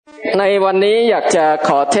ในวันนี้อยากจะข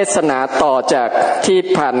อเทศนาต่อจากที่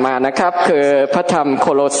ผ่านมานะครับคือพระธรรมโค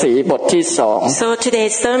โลสีบทที่2 So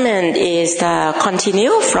today's sermon is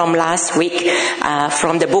continue from last week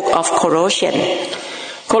from the book of Colossians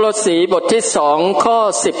โคโลสีบทที่2ข้อ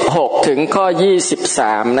16ถึงข้อ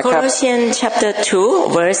23นะครับ Colossians chapter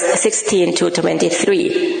 2 verse 16 to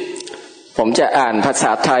 23ผมจะอ่านภาษ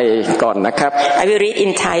าไทยก่อนนะครับ I will read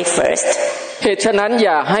in Thai firstเหตุฉะนั้นอ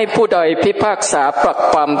ย่าให้ผู้ใดพิพากษาปรัก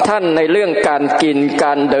ปรำท่านในเรื่องการกินก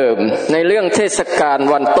ารดื่มในเรื่องเทศกาล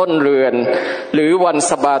วันต้นเรือนหรือวัน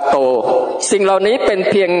สะบาโตสิ่งเหล่านี้เป็น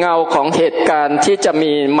เพียงเงาของเหตุการณ์ที่จะ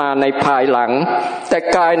มีมาในภายหลังแต่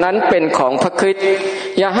กายนั้นเป็นของพระคริสต์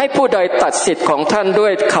อย่าให้ผู้ใดตัดสิทธิ์ของท่านด้ว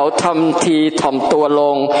ยเขาทำทีถ่อมตัวล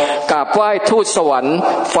งกราบไหว้ทูตสวรรค์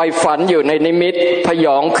ไฟฝันอยู่ในนิมิตพย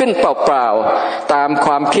องขึ้นเปล่าๆตามค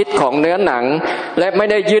วามคิดของเนื้อหนังและไม่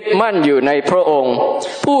ได้ยึดมั่นอยู่ในพระองค์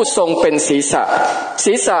ผู้ทรงเป็นศี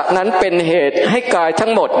รษะนั้นเป็นเหตุให้กายทั้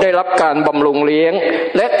งหมดได้รับการบำรุงเลี้ยง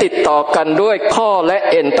และติดต่อกันด้วยข้อและ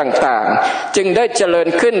เอ็นต่างๆจึงได้เจริญ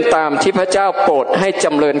ขึ้นตามที่พระเจ้าโปรดให้จ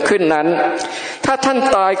ำเริญขึ้นนั้นถ้าท่าน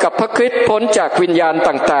ตายกับพระคริสต์พ้นจากวิญญาณ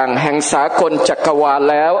ต่างๆแห่งสากลจักรวาล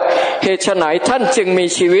แล้วเหตุไฉนท่านจึงมี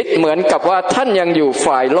ชีวิตเหมือนกับว่าท่านยังอยู่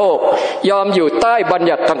ฝ่ายโลกยอมอยู่ใต้บัญ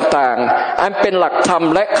ญัติต่างๆอันเป็นหลักธรรม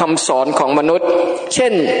และคำสอนของมนุษย์เช่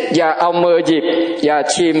นอย่าเอามือหยิบอย่า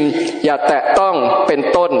ชิมอย่าแตะต้องเป็น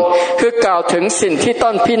ต้นคือกล่าวถึงสิ่งที่ต้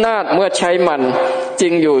องพินาศเมื่อใช้มันจริ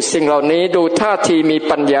งอยู่สิ่งเหล่านี้ดูท่าทีมี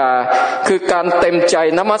ปัญญาคือการเต็มใจ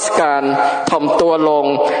นมัสการถ่อมตัวลง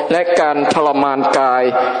และการทรมานกาย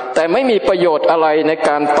แต่ไม่มีประโยชน์อะไรในก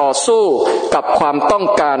ารต่อสู้กับความต้อง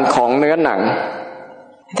การของเนื้อหนัง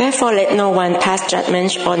Therefore, let no one pass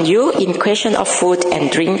judgment on you in question of food and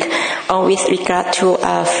drink, or with regard to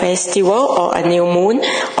a festival or a new moon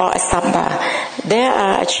or a Sabbath. They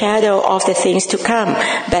are a shadow of the things to come,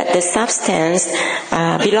 but the substance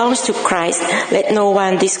belongs to Christ. Let no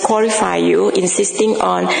one disqualify you, insisting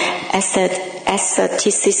on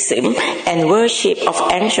asceticism and worship of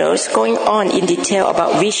angels, going on in detail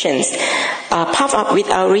about visions, puffed up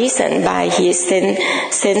without reason by his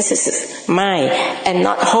senses mind, and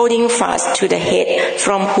not holding fast to the head,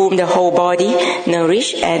 from whom the whole body,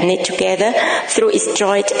 nourished and knit together through its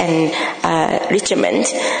joint and ligament,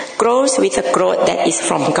 grows with a growth that is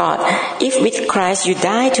from God. If with Christ you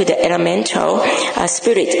die to the elemental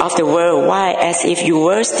spirit of the world, why, as if you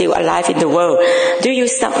were still alive in the world, do you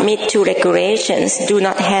submit to regulations? Do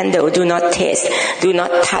not handle, do not taste, do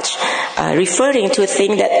not touch, referring to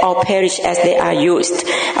things that all perish as they are used,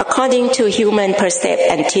 according to human precept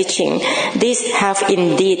and teaching. These have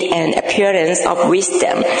indeed an appearance of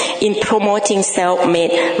wisdom in promoting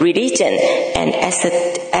self-made religion and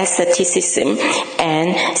asceticism and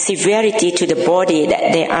severity to the body,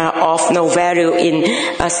 that they are of no value in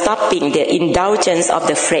stopping the indulgence of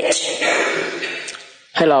the flesh.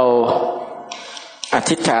 ให้เราอ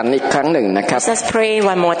ธิษฐานอีกครั้งหนึ่งนะครับ Let's pray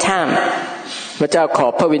one more time. พระเจ้าขอ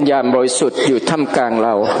พระวิญญาณบริสุทธิ์อยู่ท่ามกลางเร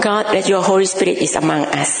า God, let your Holy Spirit is among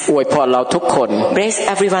us. อวยพรเราทุกคน Bless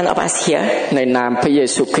every one of us here. ในนามพระเย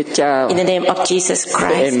ซูคริสต์เจ้า In the name of Jesus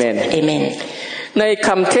Christ. Amen. Amen. ในค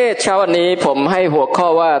ำเทศเช้าวันนี้ผมให้หัวข้อ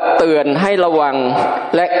ว่าเตือนให้ระวัง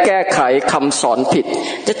และแก้ไขคำสอนผิด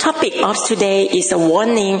The topic of today is a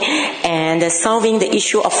warning and solving the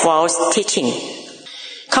issue of false teaching.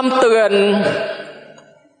 คำเตือน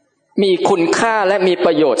มีคุณค่าและมีป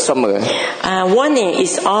ระโยชน์เสมอ Warning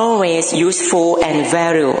is always useful and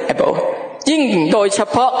valuable. ยิ่งโดยเฉ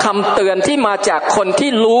พาะคำเตือนที่มาจากคนที่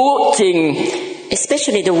รู้จริง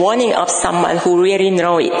Especially the warning of someone who really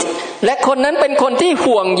know it. และคนนั้นเป็นคนที่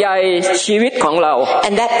ห่วงใยชีวิตของเรา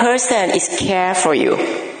And that person is care for you.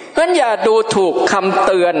 เพราะอย่าดูถูกคำเ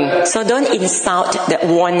ตือน So don't insult the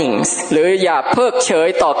warnings. หรืออย่าเพิกเฉย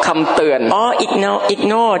ต่อคำเตือน Or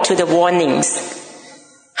ignore to the warnings.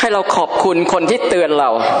 ให้เราขอบคุณคนที่เตือนเรา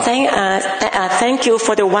Thank you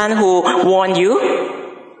for the one who warned you.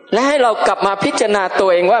 และให้เรากลับมาพิจารณาตัว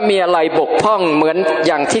เองว่ามีอะไรบกพร่องเหมือนอ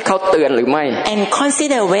ย่างที่เขาเตือนหรือไม่ And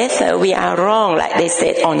consider whether we are wrong like they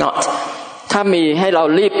said or not. ถ้ามีให้เรา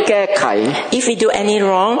รีบแก้ไข If we do any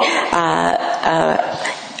wrong,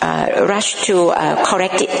 rush to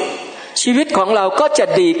correct it. ชีวิตของเราก็จะ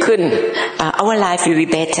ดีขึ้น Our life will be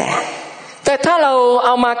better. แต่ถ้าเราเอ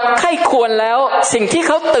ามาไข้ควรแล้วสิ่งที่เ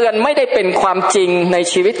ขาเตือนไม่ได้เป็นความจริงใน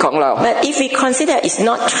ชีวิตของเรา But if we consider it's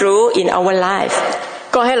not true in our life,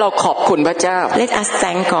 ก็ให้เราขอบคุณพระเจ้า Let us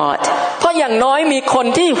thank God. เพราะอย่างน้อยมีคน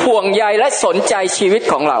ที่ห่วงใยและสนใจชีวิต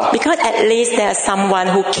ของเรา Because at least there's someone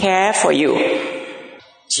who care for you.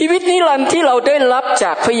 ชีวิตนิรันดร์ที่เราได้รับจ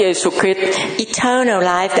ากพระเยซูคริสต์ Eternal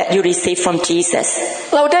life that you receive from Jesus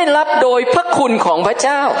เราได้รับโดยพระคุณของพระเ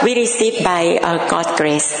จ้า We receive by God's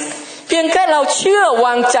grace เพียงแค่เราเชื่อว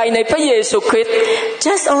างใจในพระเยซูคริสต์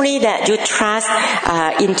Just only that you trust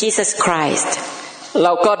in Jesus Christ เร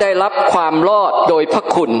าก็ได้รับความรอดโดยพระ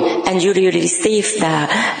คุณ and you will receive the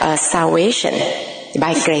salvation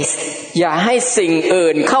by grace อย่าให้สิ่ง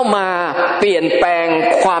อื่นเข้ามาเปลี่ยนแปลง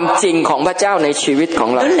ความจริงของพระเจ้าในชีวิตของ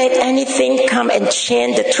เรา Don't let anything come and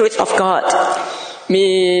change the truth of God มี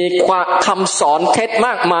คำสอนเท็จม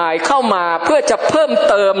ากมายเข้ามาเพื่อจะเพิ่ม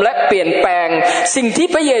เติมและเปลี่ยนแปลงสิ่งที่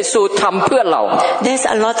พระเยซูทำเพื่อเรา There's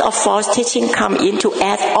a lot of false teaching come in to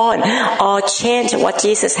add on or change what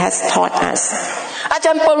Jesus has taught us อาจ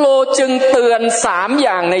ารย์เปโลจึงเตือน3อ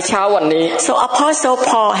ย่างในเช้าวันนี้ So Apostle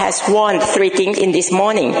Paul has warned 3 things in this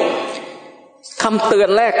morning คำเตือน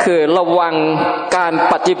แรกคือระวังการ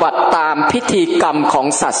ปฏิบัติตามพิธีกรรมของ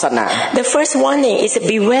ศาสนา The first warning is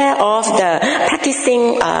beware of the practicing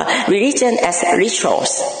religion as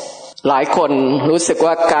rituals หลายคนรู้สึก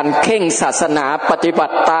ว่าการเข่งศาสนาปฏิบั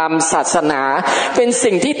ติตามศาสนาเป็น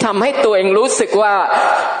สิ่งที่ทำให้ตัวเองรู้สึกว่า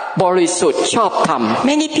บริสุทธิ์ชอบธรรม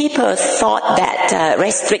Many people thought that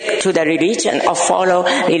restrict to the religion or follow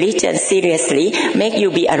religion seriously make you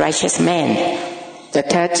be a righteous man แต่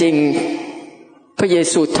แท้จริงพระเย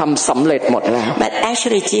ซูทำสำเร็จหมดแล้ว But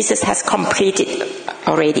actually Jesus has completed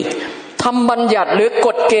already ธรรมบัญญัติหรือก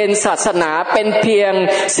ฎเกณฑ์ศาสนาเป็นเพียง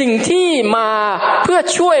สิ่งที่มาเพื่อ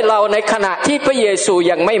ช่วยเราในขณะที่พระเยซู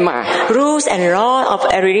ยังไม่มา Rules and law of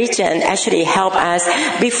a religion actually help us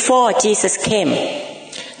before Jesus came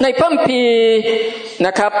ในพระคัมภีร์น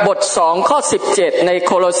ะครับบท2ข้อ17ในโ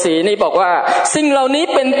คโลสีนี้บอกว่าสิ่งเหล่านี้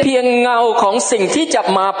เป็นเพียงเงาของสิ่งที่จะ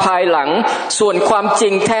มาภายหลังส่วนความจริ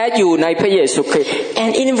งแท้อยู่ในพระเยซูคริสต์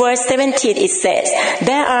And in verse 17 it says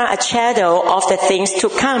there are a shadow of the things to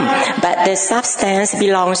come but the substance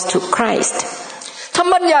belongs to Christ ธรรม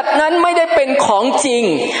บัญญัตินั้นไม่ได้เป็นของจริง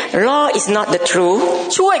Law is not the truth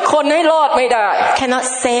ช่วยคนให้รอดไม่ได้ cannot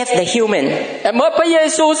save the human แต่เมื่อพระเย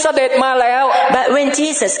ซูเสด็จมาแล้ว But when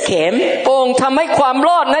Jesus came พระองค์ทำให้ความร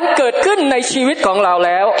อดนั้นเกิดขึ้นในชีวิตของเราแ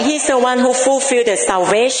ล้ว He's the one who fulfilled the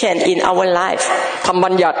salvation in our life ธรรมบั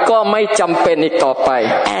ญญัติก็ไม่จำเป็นอีกต่อไป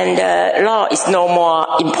And law is no more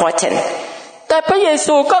importantแต่พระเย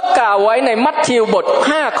ซูก็กล่าวไว้ในมัทธิวบท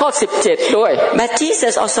5ข้อ17ด้วย But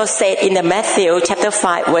Jesus also said in the Matthew chapter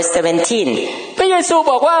 5 verse 17 พระเยซู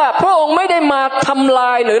บอกว่าพระองค์ไม่ได้มาทำล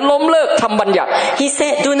ายหรือล้มเลิกธรรมบัญญัติ He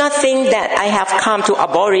said do not think that I have come to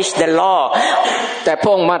abolish the law แต่พร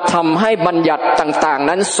ะองค์มาทำให้บัญญัติต่างๆ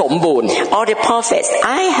นั้นสมบูรณ์ All the prophets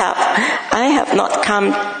I have not come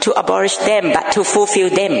to abolish them but to fulfill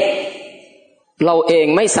themเราเอง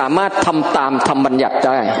ไม่สามารถทำตามธรรมบัญญัติไ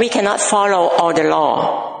ด้ We cannot follow all the law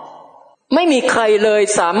ไม่มีใครเลย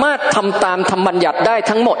สามารถทำตามธรรมบัญญัติได้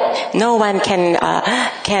ทั้งหมด No one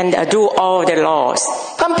can do all the laws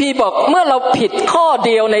คัมภีร์บอกเมื่อเราผิดข้อเ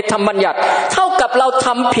ดียวในธรรมบัญญัติเท่ากับเราท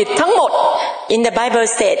ำผิดทั้งหมด In the Bible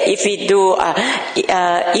said if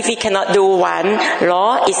we cannot do one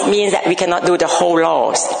law it means that we cannot do the whole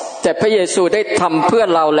laws แต่พระเยซูได้ทำเพื่อ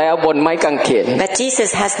เราแล้วบนไม้กางเขน But Jesus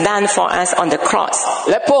has done for us on the cross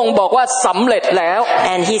และพระองค์บอกว่าสำเร็จแล้ว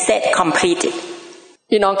And he said completed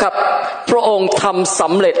พี่น้องครับพระองค์ทำส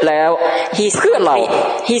ำเร็จแล้วเพื่อเรา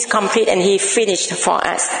He's complete and he finished for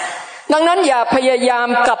us ดังนั้นอย่าพยายาม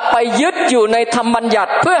กลับไปยึดอยู่ในธรรมบัญญั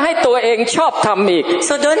ติเพื่อให้ตัวเองชอบธรรมอีก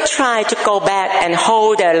So don't try to go back and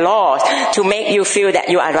hold the laws to make you feel that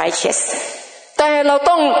you are righteousแต่เรา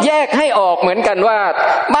ต้องแยกให้ออกเหมือนกันว่า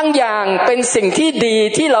บางอย่างเป็นสิ่งที่ดี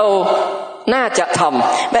ที่เราน่าจะท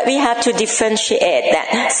ำ But we have to differentiate that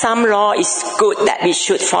some law is good that we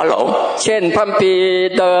should follow เช่นพระคัมภีร์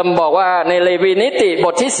เดิมบอกว่าในเลวีนิติบ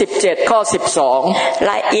ทที่17ข้อ12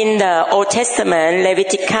 Like in the Old Testament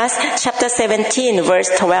Leviticus chapter 17 verse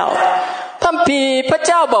 12 พระคัมภีร์พระเ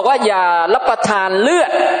จ้าบอกว่าอย่ารับประทานเลือ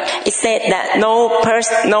ด It said that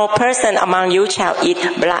no person among you shall eat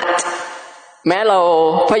bloodแม้เรา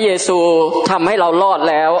พระเยซูทำให้เรารอด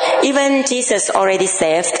แล้ว Even Jesus already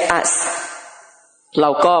saved us เรา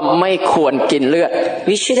ก็ไม่ควรกินเลือด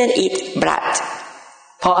We shouldn't eat blood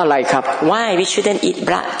เพราะอะไรครับ Why we shouldn't eat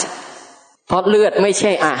blood เพราะเลือดไม่ใ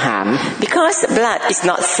ช่อาหาร Because blood is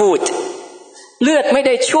not food เลือดไม่ไ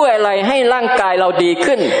ด้ช่วยอะไรให้ร่างกายเราดี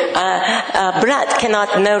ขึ้น Blood cannot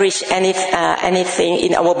nourish anything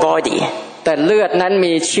in our bodyแต่เลือดนั้น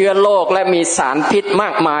มีเชื้อโรคและมีสารพิษมา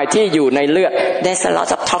กมายที่อยู่ในเลือด There's a lot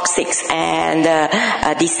of toxics and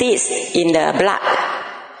disease in the blood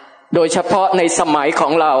โดยเฉพาะในสมัยขอ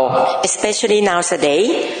งเรา Especially nowadays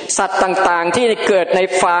สัตว์ต่างๆที่เกิดใน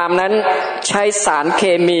ฟาร์มนั้นใช้สารเค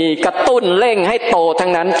มีกระตุ้นเร่งให้โตทั้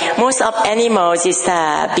งนั้น Most of animals is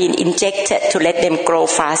being injected to let them grow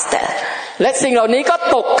faster. และสิ่งเหล่านี้ก็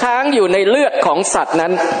ตกค้างอยู่ในเลือดของสัตว์นั้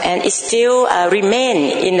น And it still remain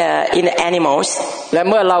in the animals. และ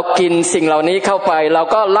เมื่อเรากินสิ่งเหล่านี้เข้าไปเรา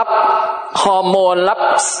ก็รับฮอร์โมนรับ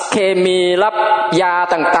เคมีรับยา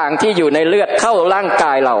ต่างๆที่อยู่ในเลือดเข้าร่างก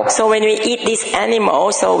ายเรา So when we eat this animal,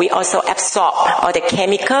 so we also absorb all the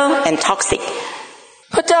chemical and toxic.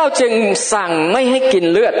 พระเจ้าจึงสั่งไม่ให้กิน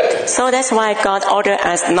เลือด So that's why God ordered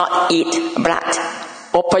us not eat blood.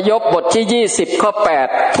 อพยพบทที่20ข้อ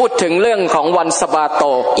8พูดถึงเรื่องของวันสะบาโต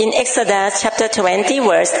In Exodus chapter 20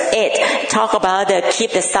 verse 8 talk about keep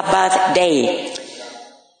the Sabbath day.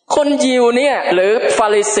 คนยิวเนี่ยหรือฟา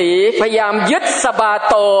ริสีพยายามยึดสะบา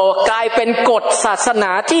โตกลายเป็นกฎศาสน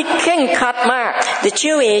าที่เคร่งครัดมาก The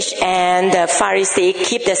Jewish and the Pharisee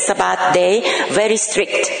keep the Sabbath day very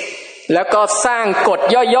strict. แล้วก็สร้างกฎ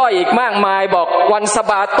ย่อยๆอีกมากมายบอกวันสะ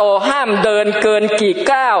บาโตห้ามเดินเกินกี่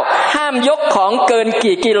ก้าวห้ามยกของเกิน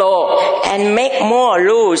กี่กิโล And make more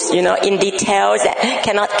rules, in details that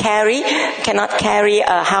cannot carry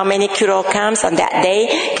how many kilograms on that day,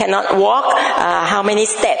 cannot walk how many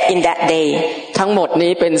steps in that day. ทั้งหมด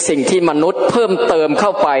นี้เป็นสิ่งที่มนุษย์เพิ่มเติมเข้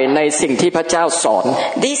าไปในสิ่งที่พระเจ้าสอน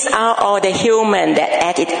These are all the human that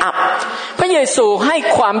add it up. พระเยซูให้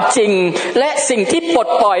ความจริงและสิ่งที่ปลด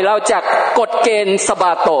ปล่อยเราจากกฎเกณฑ์สะบ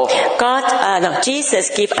าโต Jesus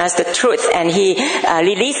give us the truth and he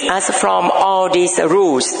release us from all these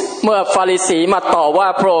rules. เมื่อฟาริสีมาต่อว่า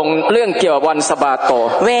พระองค์เรื่องเกี่ยวกับวันสะบาโต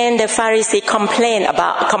When the Pharisee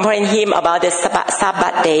complain him about the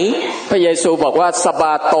Sabbath day, พระเยซูบอกว่าสะบ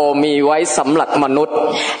าโตมีไว้สำหรับมนุษย์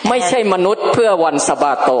ไม่ใช่มนุษย์เพื่อวันสะบ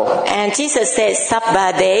าโต And Jesus said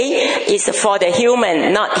Sabbath day is for the human,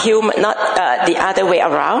 not the other way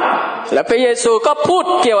around. และพระเยซูก็พูด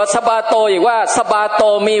เกี่ยวกับสะบาโตอีกว่าสะบาโต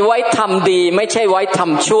มีไว้ทำดีไม่ใช่ไว้ท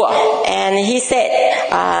ำชั่ว And he said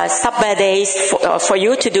Sabbath day is for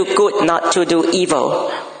you to do good, not to do evil.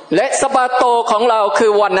 และสะบาโตของเราคื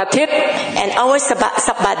อวันอาทิตย์ And our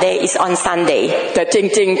Sabbath day is on Sunday. แต่จ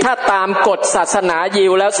ริงๆถ้าตามกฎศาสนายิ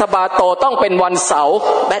วแล้วสะบาโตต้องเป็นวันเสาร์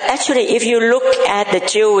But actually if you look at the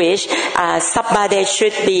Jewish Sabbath day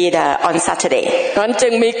should be on Saturday. นั้นจึ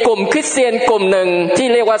งมีกลุ่มคริสเตียนกลุ่มหนึ่งที่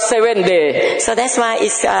เรียกว่า Seven Day. So that's why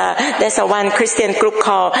there's one Christian group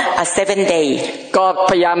called Seven Day. ก็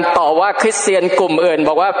พยายามต่อว่าคริสเตียนกลุ่มอื่นบ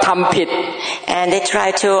อกว่าทำผิด And they try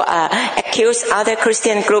to accuse other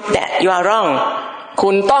Christian group that you are wrong. คุ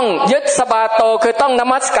ณต้องยึดสะบาโตคือต้องน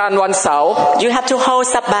มัสการวันเสาร์ You have to hold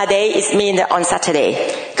Sabbath day is mean on Saturday.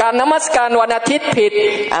 การนมัสการวันอาทิตย์ผิด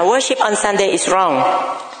Worship on Sunday is wrong.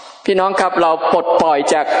 พี่น้องครับเราปลดปล่อย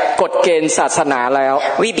จากกฎเกณฑ์ศาสนาแล้ว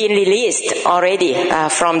We've been released already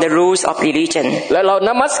from the rules of religion. และเรา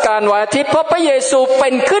นมัสการวันอาทิตย์เพราะพระเยซูเป็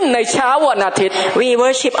นขึ้นในเช้าวันอาทิตย์ We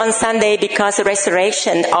worship on Sunday because the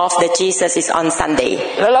resurrection of the Jesus is on Sunday.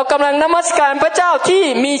 และเรากำลังนมัสการพระเจ้าที่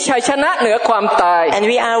มีชัยชนะเหนือความตาย And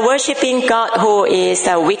we are worshiping God who is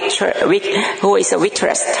a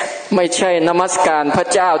victorious. ไม่ใช่นมัสการพระ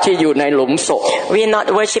เจ้าที่อยู่ในหลุมศพ We are not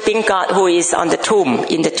worshiping God who is on the tomb,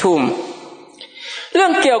 in the tomb. เรื่อ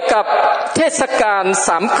งเกี่ยวกับเทศกาล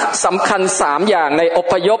สำคัญ3อย่างในอ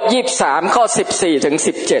พยพ23ข้อ14ถึง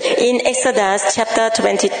17 In Exodus chapter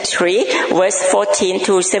 23 verse 14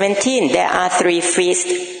 to 17 there are 3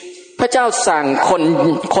 feasts. พระเจ้าสั่ง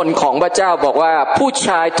คนของพระเจ้าบอกว่าผู้ช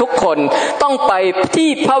ายทุกคนต้องไปที่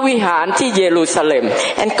พระวิหารที่เยรูซาเล็ม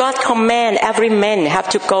And God command every man have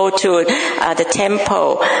to go to the temple,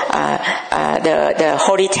 the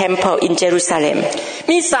holy temple in Jerusalem.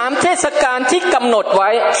 มี3เทศกาลที่กำหนดไว้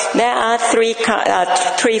There are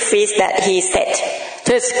three feasts that he set. เ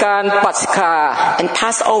ทศกาลปัสกา And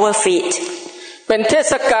Passover feast. เป็นเท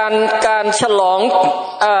ศกาลการฉลอง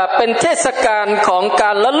เป็นเทศกาลของก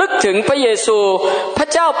ารระลึกถึงพระเยซูพระ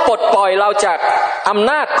เจ้าปลดปล่อยเราจากอำ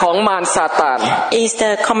นาจของมารซาตาน Is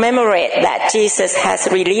the commemorate that Jesus has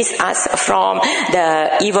released us from the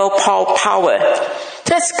evil power. เ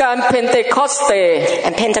ทศกาลเพนเทคอสเต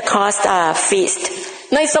And Pentecost feast.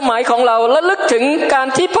 ในสมัยของเราระลึกถึงการ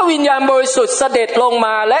ที่พระวิญญาณบริสุทธิ์เสด็จลงม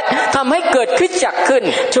าและทำให้เกิดคริสตจักรขึ้น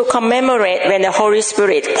To commemorate when the Holy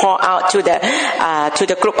Spirit pour out to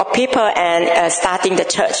the group of people and starting the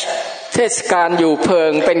church. เทศกาลอยู่เพิ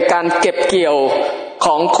งเป็นการเก็บเกี่ยวข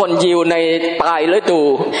องคนยิวในปลายฤดู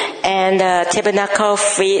And the tabernacle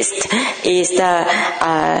feast is the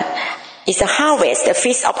It's a harvest, the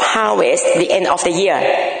feast of harvest, the end of the year.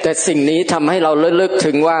 แต่สิ่งนี้ทำให้เราระลึก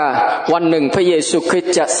ถึงว่าวันหนึ่งพระเยซูคริส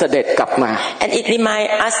ต์จะเสด็จกลับมา And it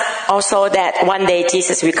reminds us also that one day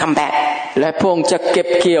Jesus will come back. และพระองค์จะเก็บ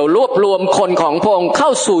เกี่ยวรวบรวมคนของพระองค์เข้า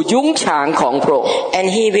สู่ยุ้งฉางของพระองค์ And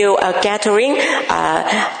he will gathering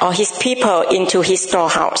all his people into his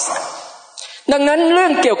storehouse. ดังนั้นเรื่อ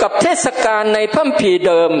งเกี่ยวกับเทศกาลในพระคัมภีร์เ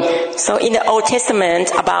ดิม So in the Old Testament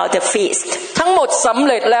about the feast ทั้งหมดสำ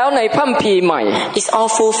เร็จแล้วในพระคัมภีร์ใหม่ is all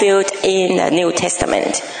fulfilled in the New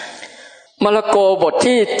Testament. มาระโกบท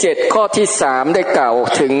ที่7ข้อที่3ได้กล่าว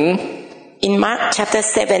ถึง In Mark chapter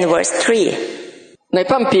 7 verse 3 ในพ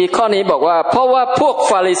ระคัมภีร์ข้อนี้บอกว่าเพราะว่าพวก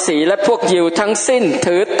ฟาริสีและพวกยิวทั้งสิ้น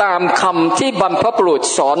ถือตามคำที่บรรพบุรุษ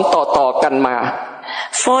สอนต่อๆกันมา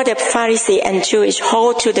For the Pharisee and Jewish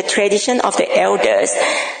hold to the tradition of the elders.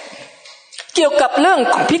 เกี่ยวกับเรื่อง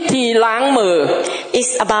พิธีล้างมือ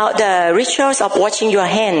It's about the rituals of washing your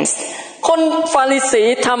hands. คนฟาริสี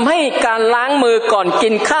ทำให้การล้างมือก่อนกิ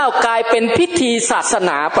นข้าวกลายเป็นพิธีศาสน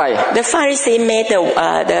าไป The Pharisee made the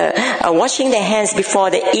washing their hands before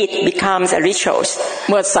they eat becomes a ritual.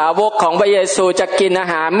 เมื่อสาวกของพระเยซูจะกินอา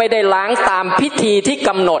หารไม่ได้ล้างตามพิธีที่ก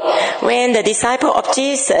ำหนด When the disciple of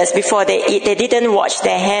Jesus before they eat they didn't wash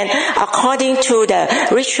their hand according to the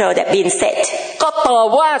ritual that been set. ก็ต่อ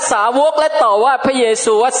ว่าสาวกและต่อว่าพระเย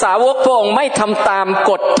ซูว่าสาวกพระองค์ไม่ทำตาม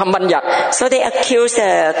กฎธรรมบัญญัติ So they accuse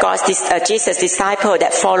Jesus disciple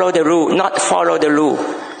that follow the rule, not follow the rule.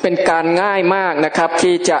 เป็นการง่ายมากนะครับ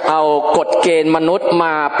ที่จะเอากฎเกณฑ์มนุษย์ม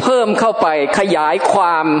าเพิ่มเข้าไปขยายคว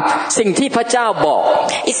ามสิ่งที่พระเจ้าบอก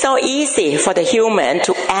It's so easy for the human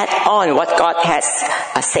to add on what God has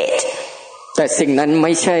said. แต่สิ่งนั้นไ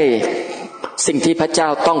ม่ใช่สิ่งที่พระเจ้า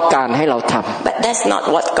ต้องการให้เราทำ But that's not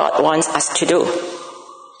what God wants us to do.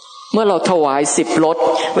 เมื่อเราถวาย10 ลด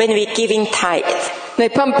When we giving tithe. ใน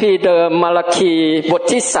พระคัมภีร์เดิมมาระคีบท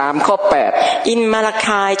ที่3ข้อ8 In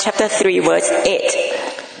Malachi chapter 3 verse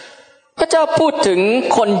 8 พระเจ้าพูดถึง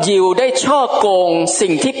คนยิวได้ช่อโกงสิ่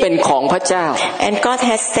งที่เป็นของพระเจ้า And God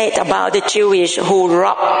has said about the Jewish who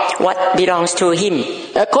rob what belongs to him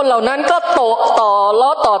แต่คนเหล่านั้นก็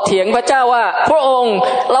ต่อเถียงพระเจ้าว่าพระองค์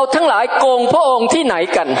เราทั้งหลายโกงพระองค์ที่ไหน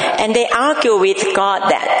กัน And they argue with God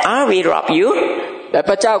that are we rob youแต่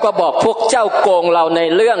พระเจ้าก็บอกพวกเจ้าโกงเราใน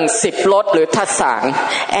เรื่อง10 ลดหรือทัดสาง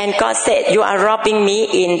And God said you are robbing me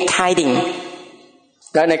in tithing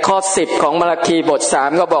และในข้อ10ของมาระคีบท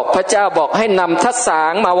3ก็บอกพระเจ้าบอกให้นำทัดสา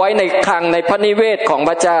งมาไว้ในคลังในพระนิเวศของพ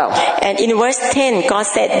ระเจ้า And in verse 10 God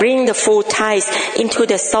said bring the full tithes into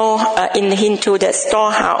the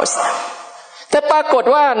storehouse แต่ปรากฏ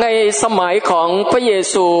ว่าในสมัยของพระเย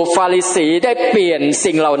ซูฟาริสีได้เปลี่ยน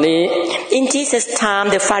สิ่งเหล่านี้ In Jesus' time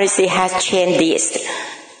the Pharisee has changed this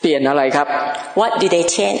เปลี่ยนอะไรครับ What did they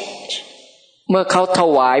change เมื่อเขาถ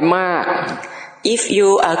วายมาก If you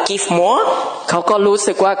give more เขาก็รู้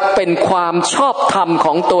สึกว่าเป็นความชอบธรรมข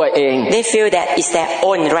องตัวเอง They feel that it's their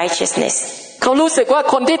own righteousnessเขารู้สึกว่า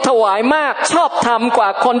คนที่ถวายมากชอบธรรมกว่า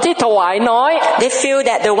คนที่ถวายน้อย They feel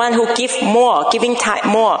that the one who give more, giving tithe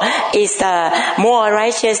more, is more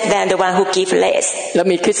righteous than the one who give less. และ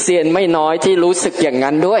มีคริสเตียนไม่น้อยที่รู้สึกอย่าง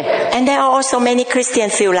นั้นด้วย And there are also many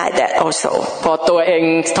Christians feel like that also. พอตัวเอง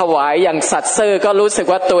ถวายอย่างสัตย์ซื่อก็รู้สึก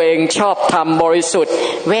ว่าตัวเองชอบธรรมบริสุทธิ์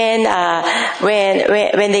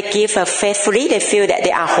When they give faithfully, they feel that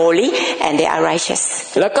they are holy and they are righteous.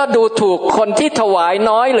 แล้วก็ดูถูกคนที่ถวาย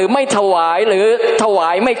น้อยหรือไม่ถวายหรือถวา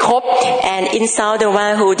ยไม่ครบ And insult the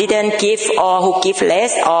one who didn't give or who give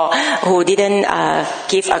less or who didn't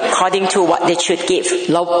give according to what they should give.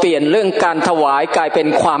 เราเปลี่ยนเรื่องการถวายกลายเป็น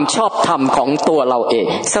ความชอบธรรมของตัวเราเอง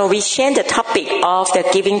So we change the topic of the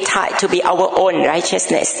giving tithe to be our own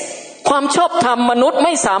righteousness. ความชอบธรรมมนุษย์ไ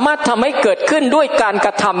ม่สามารถทำให้เกิดขึ้นด้วยการก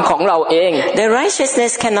ระทำของเราเอง The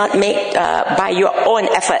righteousness cannot make by your own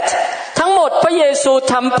effort. ทั้งหมดพระเยซู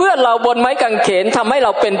ทำเพื่อเราบนไม้กางเขนทำให้เร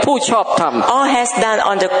าเป็นผู้ชอบธรรม All has done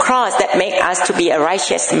on the cross that make us to be a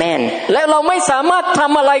righteous man. และเราไม่สามารถท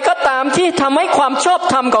ำอะไรก็ตามที่ทำให้ความชอบ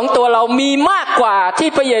ธรรมของตัวเรามีมากกว่าที่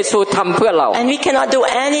พระเยซูทำเพื่อเรา And we cannot do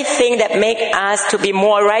anything that make us to be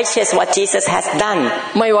more righteous what Jesus has done.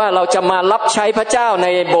 ไม่ว่าเราจะมารับใช้พระเจ้าใน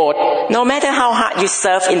โบสถ์ No matter how hard you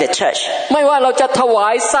serve in the church. ไม่ว่าเราจะถวา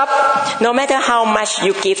ยทรัพย์ No matter how much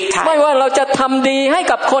you give ไม่ tithe. ว่าเราจะทำดีให้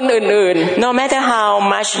กับคนอื่น No matter how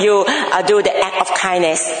much you do the act of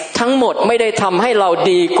kindness. ทั้งหมดไม่ได้ทำให้เรา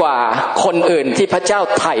ดีกว่าคนอื่นที่พระเจ้า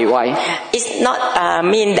ไถ่ไว้ It's not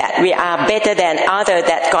mean that we are better than others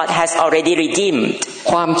that God has already redeemed.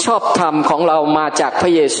 ความชอบธรรมของเรามาจากพร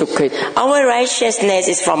ะเยซูคริสต์ Our righteousness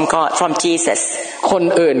is from God, from Jesus. คน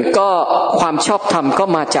อื่นก็ความชอบธรรมก็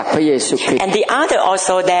มาจากพระเยซูคริสต์ And the other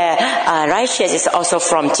also their righteousness is also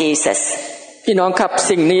from Jesus. พี่น้องครับ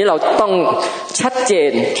สิ่งนี้เราต้องชัดเจ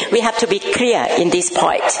น We have to be clear in this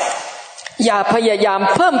point. อย่าพยายาม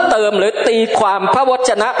เพิ่มเติมหรือตีความพระว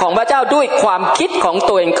จนะของพระเจ้าด้วยความคิดของ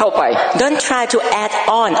ตัวเองเข้าไป Don't try to add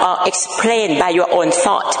on or explain by your own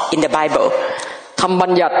thought in the Bible. ทำบั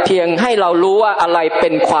ญญัติเพียงให้เรารู้ว่าอะไรเป็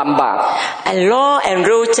นความบาป A law and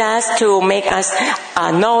rule just to make us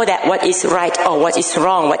know that what is right or what is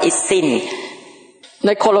wrong, what is sin. ใ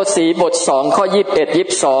นโคโลสีบท2ข้อ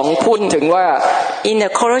21-22พูดถึงว่า In the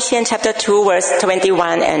Colossians chapter 2 verse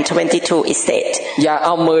 21 and 22 it said อย่าเอ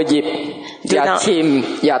ามือหยิบอย่าชิม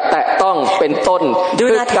อย่าแตะต้องเป็นต้นคื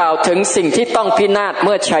อกล่าวถึงสิ่งที่ต้องพินาศเ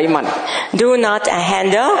มื่อใช้มัน Do not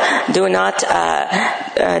handle, do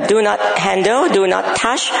not handle, do not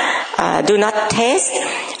touch, do not taste,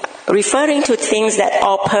 referring to things that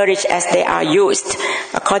all perish as they are used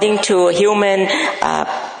according to human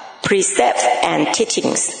precepts and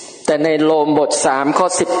teachings. แต่ในโรมบท3ข้อ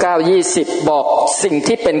19-20บอกสิ่ง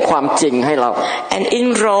ที่เป็นความจริงให้เรา And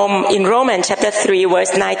in Romans chapter 3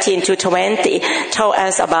 verse 19 to 20 told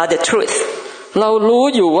us about the truth. เรารู้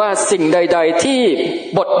อยู่ว่าสิ่งใดๆที่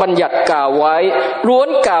บทบัญญัติกล่าวไว้ล้วน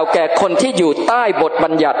กล่าวแก่คนที่อยู่ใต้บทบั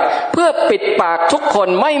ญญัติเพื่อปิดปากทุกคน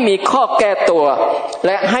ไม่มีข้อแก้ตัวแ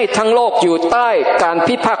ละให้ทั้งโลกอยู่ใต้การ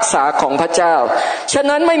พิพากษาของพระเจ้าฉะ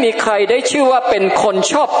นั้นไม่มีใครได้ชื่อว่าเป็นคน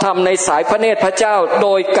ชอบธรรมในสายพระเนตรพระเจ้าโด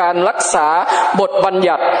ยการรักษาบทบัญ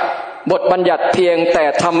ญัติเพียงแต่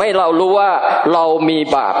ทำให้เรารู้ว่าเรามี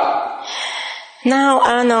บาปNow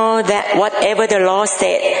I know that whatever the law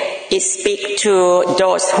said, it speaks to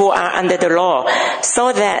those who are under the law,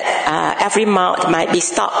 so that every mouth might be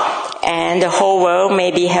stopped, and the whole world may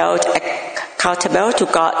be held accountable to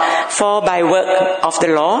God. For by work of the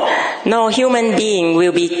law, no human being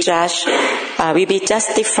will be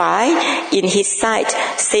justified in his sight.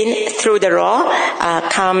 Sin through the law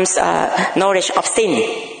comes knowledge of sin.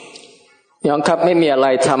ยองครับไม่มีอะไร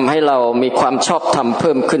ทำให้เรามีความชอบธรรมเ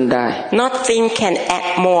พิ่มขึ้นได้ Nothing can add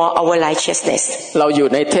more our righteousness เราอยู่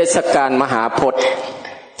ในเทศกาลมหาพจน์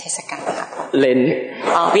เลน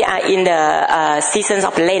We are in the seasons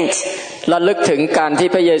of Lent ระลึกถึงการที่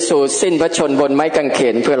พระเยซูสิ้นพระชนม์บนไม้กางเข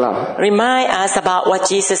นเพื่อเรา Remind us about what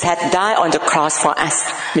Jesus had died on the cross for us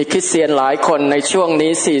มีคริสเตียนหลายคนในช่วง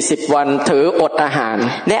นี้40วันถืออดอาหาร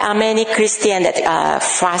There are many Christians that are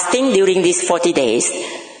fasting during these 40 days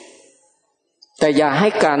แต่อย่าให้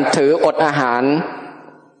การถืออดอาหาร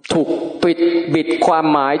ถูกบิดความ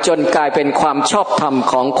หมายจนกลายเป็นความชอบธรรม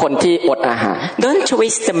ของคนที่อดอาหาร Don't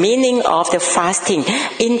twist the meaning of the fasting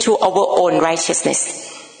into our own righteousness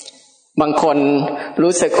บางคน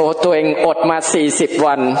รู้สึกตัวเองอดมา40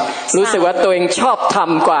วันรู้สึกว่าตัวเองชอบธรรม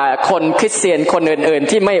กว่าคนคริสเตียนคนอื่น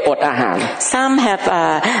ๆที่ไม่อดอาหาร Some have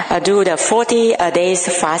do the 40 days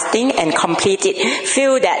fasting and complete it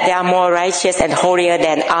feel that they are more righteous and holier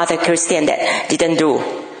than other Christians that didn't do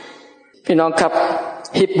พี่น้องครับ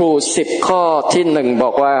ฮีบรู10ข้อที่1บ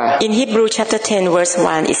อกว่า In Hebrew chapter 10 verse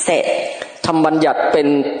 1 it saidธรรมบัญญัติเป็น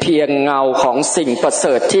เพียงเงาของสิ่งประเส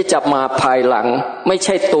ริฐที่จะมาภายหลังไม่ใ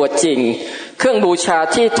ช่ตัวจริงเครื่องบูชา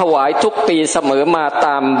ที่ถวายทุกปีเสมอมาต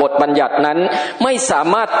ามบทบัญญัตินั้นไม่สา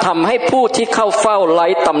มารถทำให้ผู้ที่เข้าเฝ้าไร้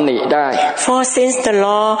ตำหนิได้ For since the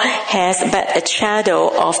law has but a shadow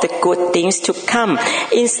of the good things to come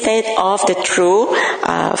instead of the true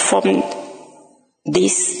from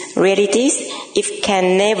these realities, it can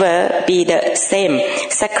never be the same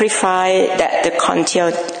sacrifice that the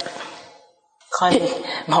continued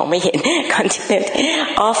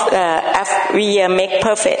of every year make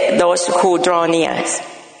perfect those who draw near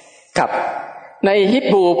ครับในฮี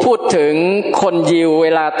บรูพูดถึงคนยิวเว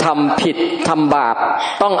ลาทำผิดทำบาป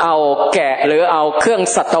ต้องเอาแกะหรือเอาเครื่อง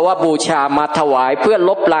สัตวบูชามาถวายเพื่อล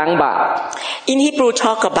บล้างบาป In Hebrew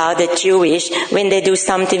talk about the Jewish when they do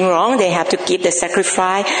something wrong they have to give the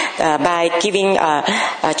sacrifice by giving a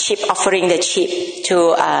sheep offering the sheep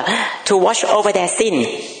to wash over their sin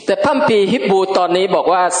แต่พระคัมภีร์ฮีบรูตอนนี้บอก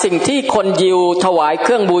ว่าสิ่งที่คนยิวถวายเค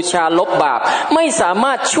รื่องบูชาลบบาปไม่สาม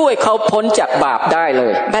ารถช่วยเขาพ้นจากบาปได้เล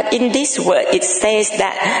ย But in this word it says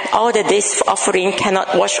that all this offering cannot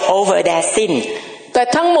wash over their sin แต่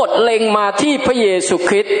ทั้งหมดเล็งมาที่พระเยซูค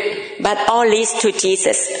ริสต์ But all leads to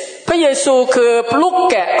Jesus พระเยซูคือลูก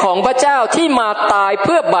แกะของพระเจ้าที่มาตายเ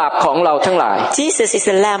พื่อบาปของเราทั้งหลาย Jesus is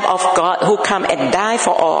the Lamb of God who come and die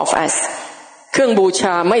for all of usเครื่องบูช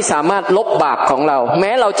าไม่สามารถลบบาปของเราแ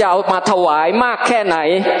ม้เราจะเอามาถวายมากแค่ไหน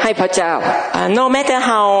ให้พระเจ้า No matter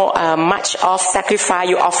how much of sacrifice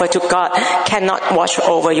you offer to God cannot wash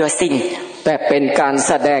over your sin แต่เป็นการ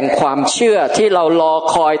แสดงความเชื่อที่เรารอ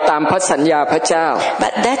คอยตามพระสัญญาพระเจ้า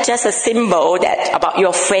But that's just a symbol that about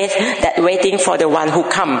your faith that waiting for the one who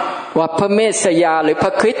come ว่าพระเมสยาหรือพร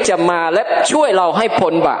ะคริสต์จะมาและช่วยเราให้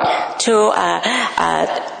พ้นบาป to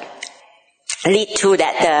lead to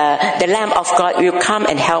that the Lamb of God will come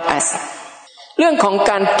and help us เรื่องของ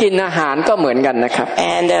การกินอาหารก็เหมือนกันนะครับ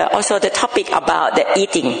and also the topic about the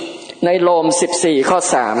eating ในโรม14ข้อ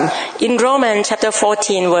3 In Romans chapter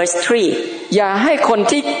 14 verse 3อย่าให้คน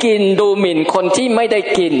ที่กินดูหมิ่นคนที่ไม่ได้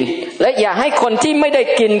กินและอย่าให้คนที่ไม่ได้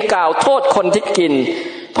กินกล่าวโทษคนที่กิน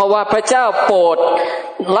เพราะว่าพระเจ้าโปรด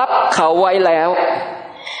รับเขาไว้แล้ว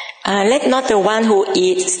Let not the one who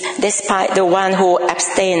eats despite the one who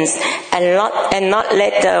abstains, and not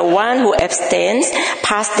let the one who abstains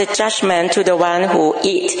pass the judgment to the one who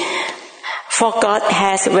eats, for God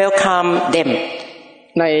has welcomed them.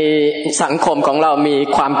 ในสังคมของเรามี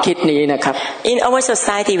ความคิดนี้นะครับ In our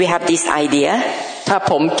society we have this idea. ถ้า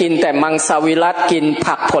ผมกินแต่มังสวิรัติกิน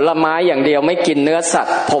ผักผลไม้อย่างเดียวไม่กินเนื้อสัต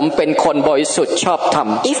ว์ผมเป็นคนบริสุทธิ์ชอบธรรม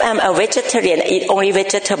If I'm a vegetarian, eat only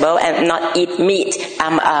vegetable and not eat meat,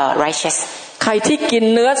 I'm righteous. ใครที่กิน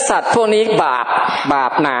เนื้อสัตว์พวกนี้บา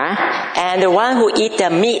ปหนา And the one who eat the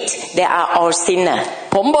meat, they are all sinner.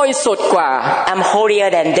 ผมบริสุทธิ์กว่า I'm holier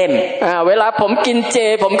than them. เวลาผมกินเจ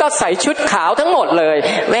ผมก็ใส่ชุดขาวทั้งหมดเลย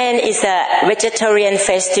When it's a vegetarian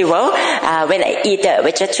festival, when I eat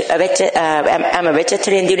I'm a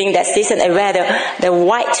vegetarian during that season, I wear the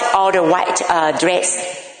white dress.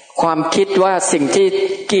 ความคิดว่าสิ่งที่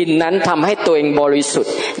กินนั้นทำให้ตัวเองบริสุท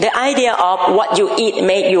ธิ์ The idea of what you eat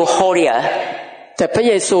make you holier. แต่พระ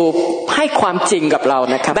เยซูให้ความจริงกับเรา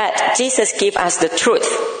นะครับ But Jesus give us the truth.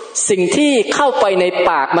 สิ่งที่เข้าไปใน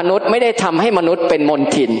ปากมนุษย์ไม่ได้ทำให้มนุษย์เป็นมล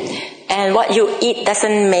ทิน And what you eat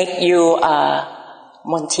doesn't make you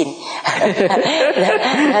มลทิน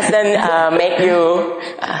doesn't make you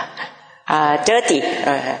dirty.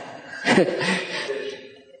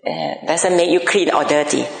 Doesn't make you clean or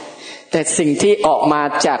dirty. แต่สิ่งที่ออกมา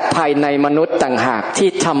จากภายในมนุษย์ต่างหากที่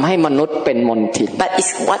ทำให้มนุษย์เป็นมลทิน But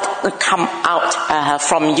it's what come out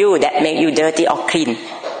from you that make you dirty or clean.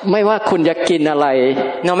 ไม่ว่าคุณจะกินอะไร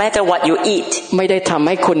No matter what you eat, ไม่ได้ทำใ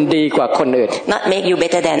ห้คุณดีกว่าคนอื่น not make you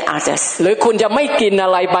better than others. หรือคุณจะไม่กินอะ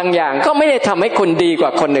ไรบางอย่างก็ไม่ได้ทำให้คุณดีกว่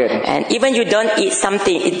าคนอื่น And even you don't eat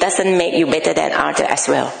something, it doesn't make you better than others as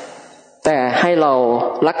well. แต่ให้เรา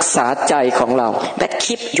รักษาใจของเรา But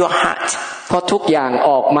keep your heart. เพราะทุกอย่าง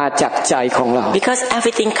ออกมาจากใจของเรา Because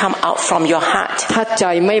everything come out from your heart. ถ้าใจ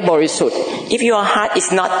ไม่บริสุทธิ์ If your heart is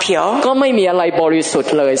not pure, ก็ไม่มีอะไรบริสุท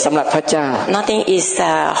ธิ์เลยสำหรับพระเจ้า nothing is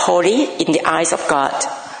holy in the eyes of God.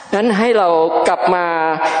 นั้นให้เรากลับมา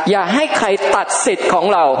อย่าให้ใครตัดสิทธิ์ของ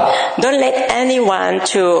เรา Don't let anyone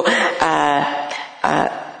to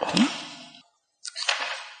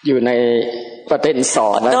อยู่ในประเด็นสอ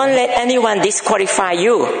น Don't let anyone disqualify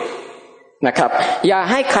you. นะครับอย่า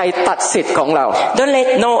ให้ใครตัดสิทธิ์ของเรา Don't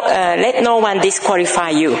let no one disqualify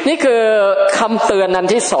you. นี่คือคำเตือนอัน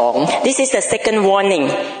ที่สอง This is the second warning.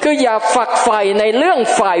 คืออย่าฝักใฝ่ในเรื่อง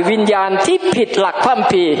ฝ่ายวิญญาณที่ผิดหลักพระคัม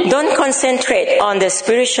ภีร์ Don't concentrate on the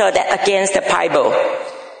spiritual that against the Bible.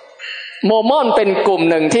 โมมอนเป็นกลุ่ม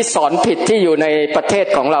หนึ่งที่สอนผิดที่อยู่ในประเทศ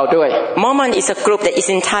ของเราด้วย Mormon is a group that is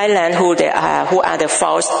in Thailand who are the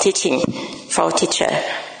false teacher.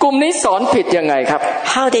 กลุ่มนี้สอนผิดยังไงครับ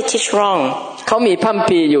How they teach wrong? เขามีพระคัม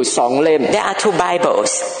ภีร์อยู่2 เล่ม There are 2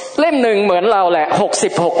 Bibles. เล่มหนึ่งเหมือนเราแหละ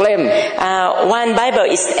66 เล่ม One Bible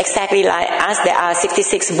is exactly like us. There are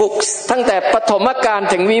 66 books. ตั้งแต่ปฐมกาล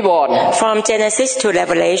ถึงวิวรณ์ From Genesis to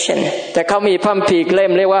Revelation. แต่เขามีพระคัมภีร์เล่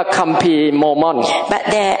มเรียกว่าคัมภีร์โมมอน But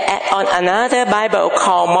they add on another Bible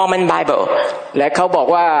called Mormon Bible. และเขาบอก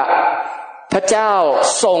ว่าพระเจ้า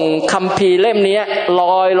ส่งคัมภีร์เล่มนี้ล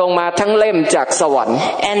อยลงมาทั้งเล่มจากสวรรค์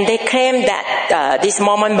And they claim that this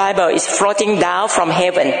Mormon Bible is floating down from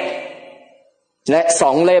heaven. และ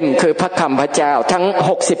2 เล่มคือพระคำพระเจ้าทั้ง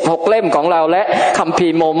66 เล่มของเราและคัมภี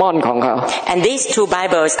ร์โมมอนของเขา And these 2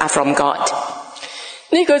 Bibles are from God.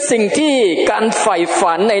 นี่คือสิ่งที่การใฝ่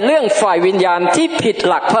ฝันในเรื่องฝ่ายวิญญาณที่ผิด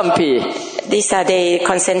หลักพระคัมภีร์ These are they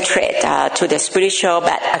concentrate to the spiritual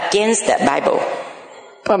but against the Bible.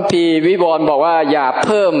 พระคัมภีร์วิวรณ์บอกว่าอย่าเ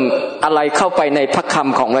พิ่มอะไรเข้าไปในพระค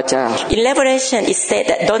ำของพระเจ้า In Revelation it said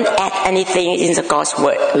that don't add anything in the God's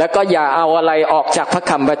word. แล้วก็อย่าเอาอะไรออกจากพระ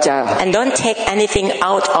คำพระเจ้า And don't take anything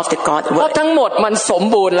out of the God เพราะ word. ทั้งหมดมันสม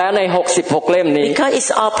บูรณ์แล้วใน66 เล่มนี้ Because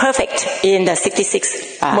it's all perfect in the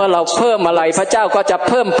 66. เมื่อเราเพิ่มอะไรพระเจ้าก็จะ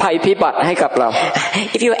เพิ่มภัยพิบัติให้กับเรา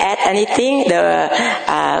If you add anything,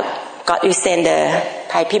 God will send the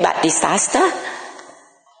Pai Pibat disaster.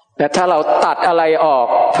 แต่ถ้าเราตัดอะไรออก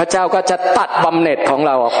พระเจ้าก็จะตัดบำเหน็จของเ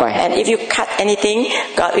ราออกไป And if you cut anything,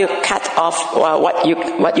 God will cut off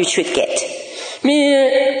what you should get. มี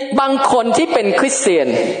บางคนที่เป็นคริสเตียน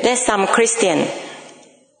There's some Christian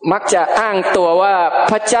มักจะอ้างตัวว่า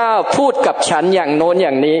พระเจ้าพูดกับฉันอย่างโน้นอ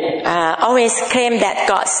ย่างนี้ always claim that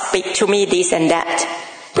God speak to me this and that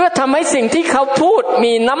เพื่อทำให้สิ่งที่เขาพูด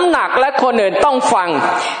มีน้ำหนักและคนอื่นต้องฟัง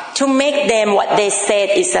to make them what they said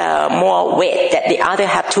is more weight that the other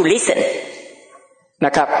have to listen น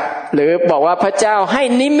ะครับหรือบอกว่าพระเจ้าให้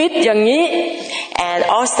นิมิตอย่างนี้ and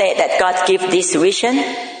all say that God give this vision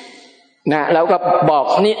นะแล้วก็บอก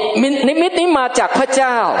นิมิตนี้มาจากพระเจ้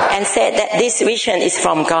า and said that this vision is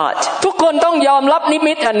from God ทุกคนต้องยอมรับนิ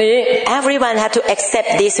มิตอันนี้ everyone have to accept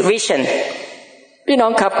this vision พี่น้อ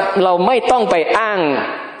งครับเราไม่ต้องไปอ้าง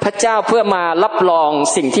พระเจ้าเพื่อมารับรอง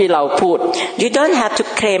สิ่งที่เราพูด You don't have to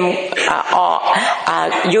claim or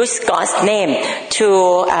use God's name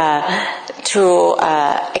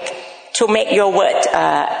to make your word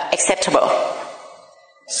acceptable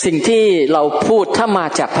สิ่งที่เราพูดถ้ามา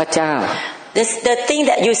จากพระเจ้า The thing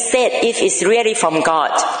that you said if it's really from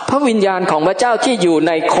God พระวิญญาณของพระเจ้าที่อยู่ใ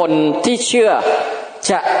นคนที่เชื่อ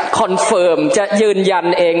จะคอนเฟิร์มจะยืนยัน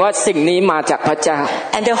เองว่าสิ่งนี้มาจากพระเจ้า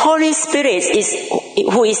And the Holy Spirit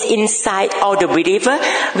who is inside all the believer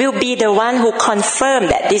will be the one who confirm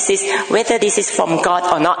that whether this is from God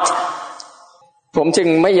or not ผมจึง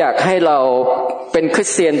ไม่อยากให้เราเป็นคริส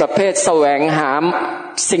เตียนประเภทแสวงหา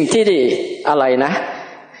สิ่งที่ดีอะไรนะ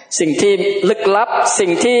สิ่งที่ลึกลับสิ่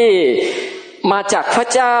งที่มาจากพระ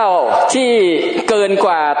เจ้าที่เกินก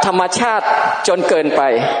ว่าธรรมชาติจนเกินไป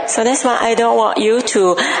So that's why I don't want you to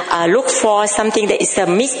look for something that is a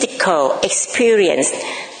mystical experience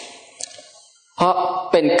เพราะ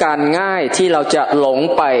เป็นการง่ายที่เราจะหลง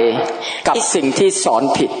ไปกับสิ่งที่สอน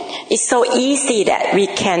ผิด It's so easy that we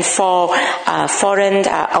can fallen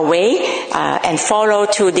away and follow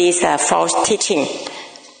to this false teaching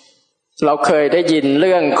เราเคยได้ยินเ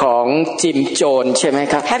รื่องของจิมโจนใช่ไหม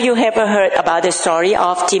ครับ Have you ever heard about the story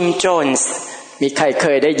of Jim Jones มีใครเค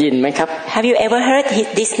ยได้ยินไหมครับ Have you ever heard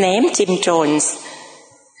this name Jim Jones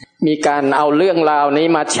มีการเอาเรื่องราวนี้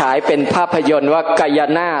มาฉายเป็นภาพยนตร์ว่ากาย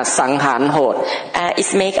นาสังหารโหด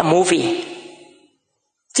It's make a movie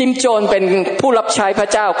จิมโจนเป็นผู้รับใช้พระ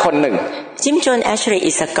เจ้าคนหนึ่ง Jim Jones actually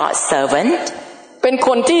is a God servantเป็นค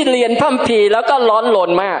นที่เรียนพระคัมภีร์แล้วก็ร้อนร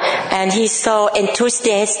นมาก and he's so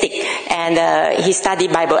enthusiastic and he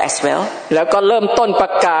studied Bible as well แล้วก็เริ่มต้นปร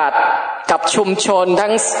ะกาศกับชุมชน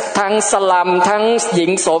ทั้งสลัมทั้งหญิ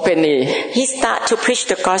งโสเภณี he start to preach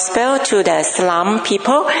the gospel to the slum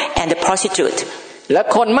people and the prostitute และ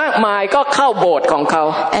คนมากมายก็เข้าโบสถ์ของเขา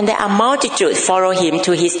and there are multitude follow him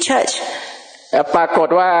to his churchปรากฏ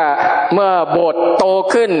ว่าเมื่อโบสถ์โต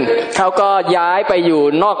ขึ้นเขาก็ย้ายไปอยู่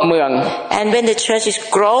นอกเมือง and when the churches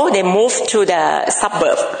grow they move to the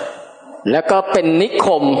suburb แล้วก็เป็นนิค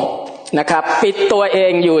มนะครับปิดตัวเอ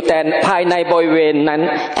งอยู่แต่ภายในบริเวณนั้น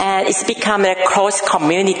and it's become a close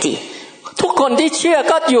community ทุกคนที่เชื่อ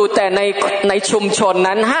ก็อยู่แต่ในชุมชน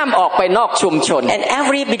นั้นห้ามออกไปนอกชุมชน and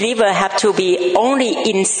every believer have to be only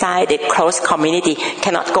inside the close community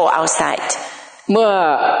cannot go outsideเมื่อ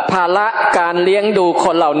ภาระการเลี้ยงดูค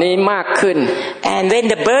นเหล่านี้มากขึ้น and when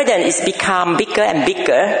the burden is become bigger and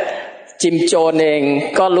bigger จิมโจนเอง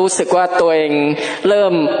ก็รู้สึกว่าตัวเองเริ่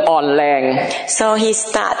มอ่อนแรง so he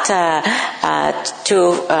start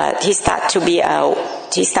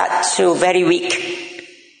to very weak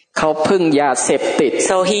เขาพึ่งยาเสพติด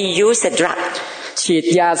so he used a drug ฉีด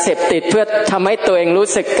ยาเสพติดเพื่อทำให้ตัวเองรู้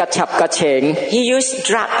สึกกระฉับกระเฉง he used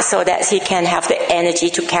drug so that he can have the energy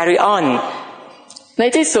to carry onใน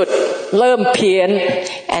ที่สุดเริ่มเพี้ยน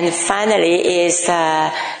and finally is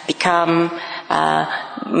become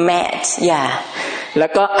mad แล้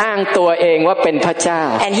วก็อ้างตัวเองว่าเป็นพระเจ้า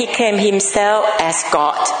and he claimed himself as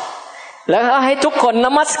God แล้วให้ทุกคนน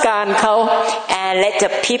มัสการเขา and let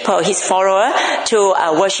the people his follower to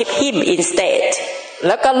worship him instead แ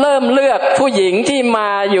ล้วก็เริ่มเลือกผู้หญิงที่มา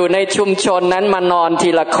อยู่ในชุมชนนั้นมานอนที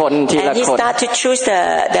ละคนทีละคน and he start to choose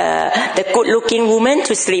the good looking woman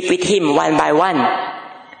to sleep with him one by one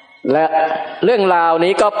และเรื่องราว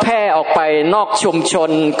นี้ก็แพร่ออกไปนอกชุมชน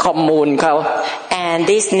คอมมูนเขา and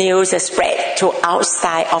this news spread to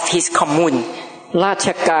outside of his commune ราช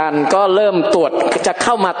การก็เริ่มจะเ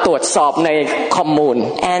ข้ามาตรวจสอบในคอมมูน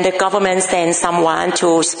and the government sent someone to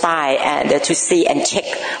spy and to see and check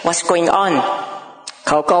what's going onเ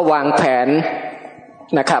ขาก็วางแผน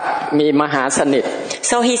นะครับมีมหาสนิท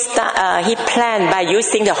so he planned by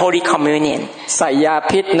using the Holy Communion ใส่ยา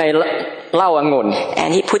พิษในเหล้าองุ่น and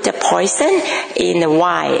he put the poison in the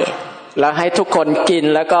wine แล้วให้ทุกคนกิน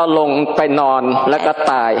แล้วก็ลงไปนอนแล้วก็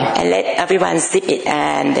ตาย and let everyone sip it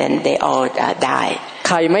and then they all die ใ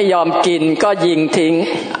ครไม่ยอมกินก็ยิงทิ้ง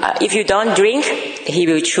if you don't drink he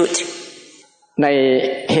will shoot ใน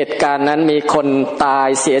เหตุการณ์นั้นมีคนตาย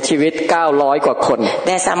เสียชีวิต900กว่าคน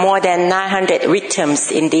There's more than 900 victims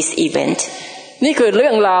in this event นี่คือเรื่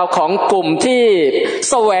องราวของกลุ่มที่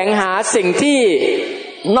แสวงหาสิ่งที่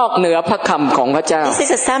นอกเหนือพระคำของพระเจ้า This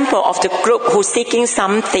is a sample of the group who seeking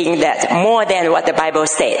something that more than what the Bible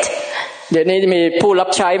said เดี๋ยวนี้มีผู้รับ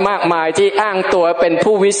ใช้มากมายที่อ้างตัวเป็น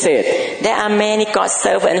ผู้วิเศษ There are many God's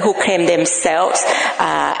servants who claim themselves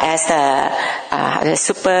as a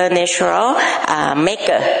supernatural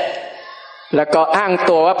maker แล้วก็อ้าง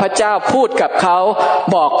ตัวว่าพระเจ้าพูดกับเขา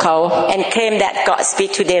บอกเขา and claim that God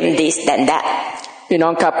speak to them this and that พี่น้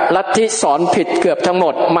องครับลัทธิสอนผิดเกือบทั้งหม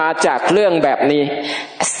ดมาจากเรื่องแบบนี้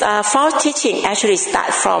False teaching actually start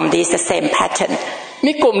from this the same pattern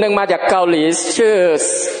มีกลุ่มหนึ่งมาจากเกาหลีชื่อ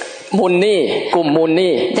มุนนี่กลุ่มมุน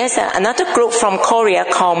นี่ There's another group from Korea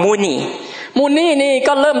called Muni มุนนี่นี่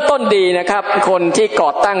ก็เริ่มต้นดีนะครับคนที่ก่อ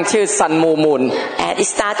ตั้งชื่อซันมูมุน And it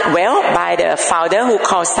started well by the founder who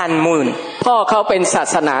called Sun Moon พ่อเขาเป็นศา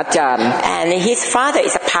สนาจารย์ and his father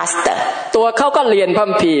is a pastor ตัวเขาก็เรียนพระ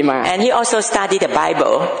คัมภีร์มา and he also studied the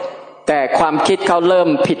Bible แต่ความคิดเขาเริ่ม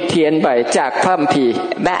ผิดเพี้ยนไปจากพระคัมภีร์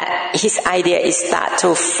But his idea is start to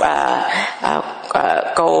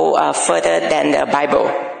go further than the Bible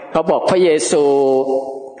เขาบอกพระเยซู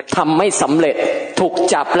ทำไม่สำเร็จถูก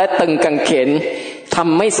จับและตึงกางเขนท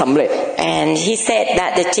ำไม่สำเร็จ And he said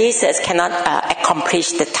that the Jesus cannot accomplish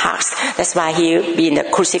the task. That's why he been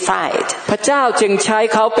crucified. พระเจ้าจึงใช้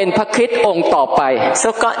เขาเป็นพระคริสต์องค์ต่อไป So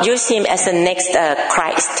God used him as the next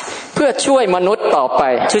Christ เพื่อช่วยมนุษย์ต่อไป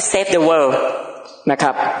to save the world. นะค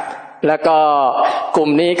รับแล้วก็กลุ่ม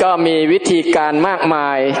นี้ก็มีวิธีการมากมา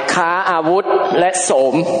ยค้าอาวุธและโส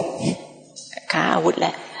มค้าอาวุธแล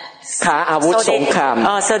ะค้าอาวุธสงคราม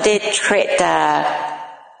So they trade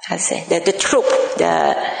the troop, the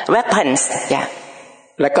weapons, yeah.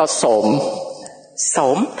 แล้วก็โส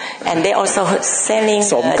ม and they also selling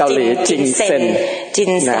โสมเกาหลีจินเซน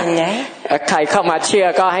ใครเข้ามาเชื่อ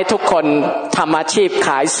ก็ให้ทุกคนทำอาชีพข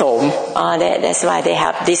ายโสม That's why they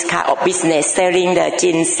have this kind of business selling the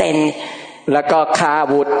ginseng แล้วก็ค้าอา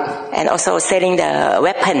วุธ and also selling the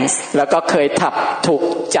weapons แล้วก็เคยถูก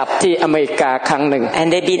จับที่อเมริกาครั้งหนึ่ง and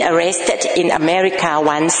they've been arrested in America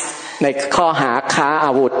once ในข้อหาค้าอ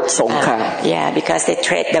าวุธสงคราม yeah because they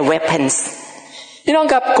trade the weapons พี่น้อง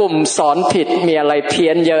ครับกลุ่มสอนผิดมีอะไรเพี้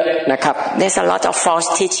ยนเยอะนะครับ there's a lot of false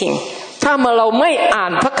teaching ถ้าเราไม่อ่า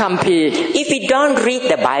นพระคัมภีร์ if we don't read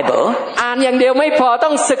the Bible อ่านอย่างเดียวไม่พอต้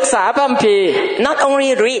องศึกษาพระคัมภีร์ not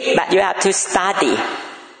only read but you have to study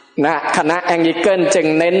นะคณะแองกิเกิลจึง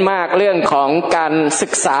เน้นมากเรื่องของการศึ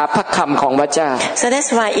กษาพระคำของพระเจ้า So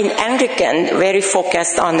that's why in Anglican very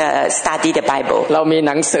focused on study the Bible เรามี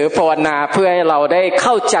หนังสือภาวนาเพื่อให้เราได้เ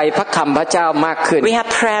ข้าใจพระคำพระเจ้ามากขึ้น We have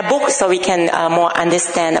prayer books so we can more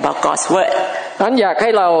understand about God's word นั้นอยากให้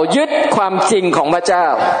เรายึดความจริงของพระเจ้า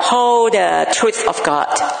Hold the truth of God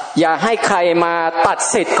อย่าให้ใครมาตัด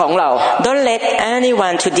สิทธิ์ของเรา Don't let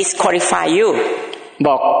anyone to disqualify you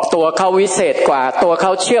บอกตัวเขาวิเศษกว่าตัวเข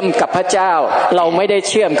าเชื่อมกับพระเจ้าเราไม่ได้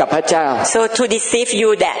เชื่อมกับพระเจ้า So to deceive you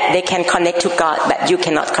that they can connect to God but you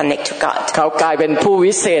cannot connect to God เขากลายเป็นผู้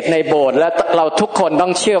วิเศษในโบสถ์และเราทุกคนต้อ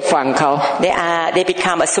งเชื่อฟังเขา They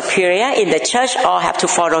become a superior in the church or have to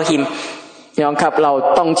follow him น้องครับเรา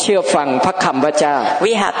ต้องเชื่อฟังพระคำพระเจ้า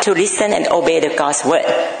We have to listen and obey the God's word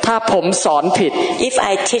ถ้าผมสอนผิด If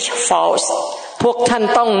I teach false พวกท่าน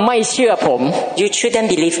ต้องไม่เชื่อผม You shouldn't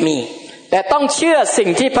believe meแต่ต้องเชื่อสิ่ง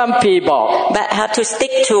ที่พระคัมภีร์บอก But have to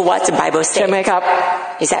stick to what the Bible says ใช่ไหมครับ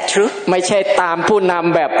Is that true ไม่ใช่ตามผู้น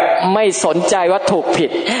ำแบบไม่สนใจว่าถูกผิด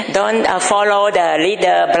Don't follow the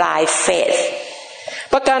leader blind faith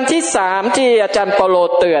ประการที่3ที่อาจารย์เปาโล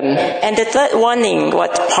เตือน And the third warning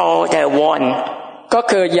what Paul warned ก็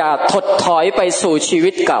คืออย่าถดถอยไปสู่ชี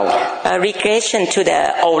วิตเก่า regression to the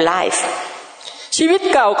old lifeชีวิต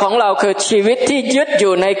เก่าของเราคือชีวิตที่ยึดอ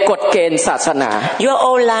ยู่ในกฎเกณฑ์ศาสนา Your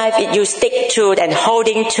old life you stick to and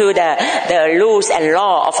holding to the rules and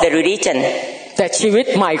law of the religion แต่ชีวิต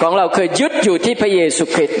ใหม่ของเราคือยึดอยู่ที่พระเยซู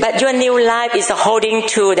คริสต์ But your new life is holding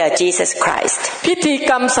to the Jesus Christ พิธี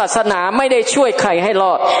กรรมศาสนาไม่ได้ช่วยใครให้ร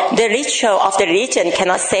อด The ritual of the religion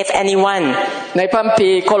cannot save anyone ในพระคัมภี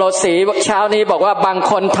ร์โคโลสีเช้านี้บอกว่าบาง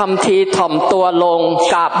คนทำทีถ่อมตัวลง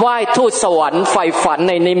กราบไหว้ทูตสวรรค์ใฝ่ฝัน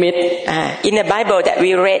ในนิมิต In the Bible that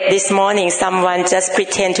we read this morning someone just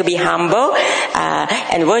pretend to be humble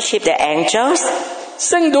and worship the angels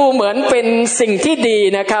ซึ่งดูเหมือนเป็นสิ่งที่ดี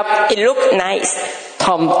นะครับ It look nice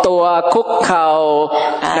ถ่อมตัวคุกเข่า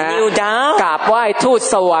kneel down กราบไหว้ทูต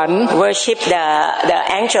สวรรค์ worship the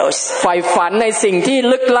angels ใฝ่ฝันในสิ่งที่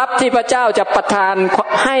ลึกลับที่พระเจ้าจะประทาน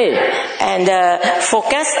ให้ and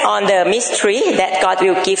focus on the mystery that God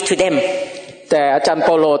will give to them แต่อาจารย์เป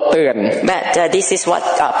าโลเตือน but this is what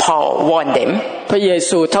Paul warned them พระเย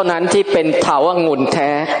ซูเท่านั้นที่เป็นเถาองุ่นแท้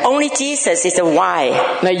only Jesus is the vine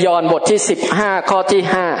ในยอห์นบทที่15ข้อที่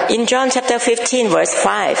5 in John chapter 15 verse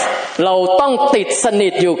 5เราต้องติดสนิ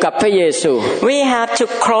ทอยู่กับพระเยซู we have to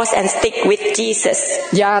close and stick with Jesus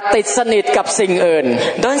อย่าติดสนิทกับสิ่งอื่น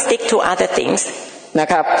don't stick to other thingsนะ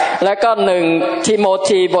ครับแล้วก็1ทิโม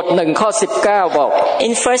ธีบท1ข้อ19บอก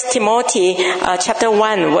in 1 Timothy chapter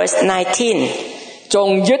 1 verse 19 จง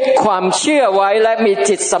ยึดความเชื่อไว้และมี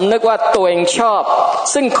จิตสำนึกว่าตัวเองชอบ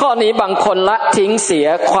ซึ่งข้อนี้บางคนละทิ้งเสีย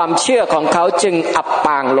ความเชื่อของเขาจึงอับป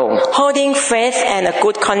างลง holding faith and a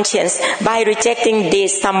good conscience by rejecting this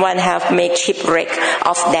someone have made shipwreck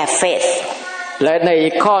of their faithและในอี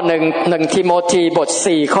กข้อ1ทิโมธีบท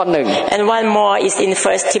4ข้อ1 and one more is in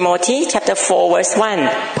 1 Timothy chapter 4 verse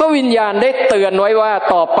 1 พระวิญญาณได้เตือนไว้ว่า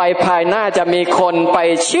ต่อไปภายหน้าจะมีคนไป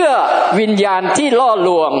เชื่อวิญญาณที่ล่อล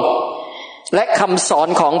วงและคำสอน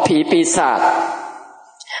ของผีปีศาจ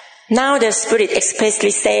Now the Spirit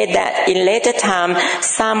expressly said that in later time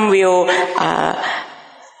some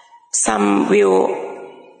will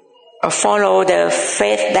follow the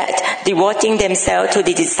faith that devoting themselves to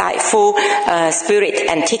the deceitful spirit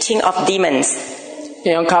and teaching of demons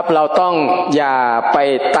พี่น้องครับเราต้องอย่าไป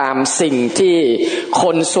ตามสิ่งที่ค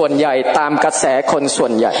นส่วนใหญ่ตามกระแสคนส่ว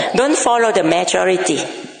นใหญ่ Don't follow the majority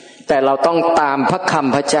แต่เราต้องตามพระค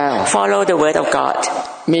ำพระเจ้า Follow the word of God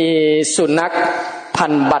มีสุนัขพั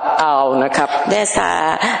นธุ์บัดเอานะครับ There's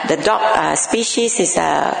the dog species is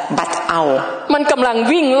a bat owl มันกำลัง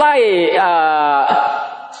วิ่งไล่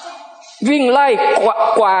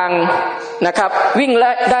กวางนะครับวิ่ง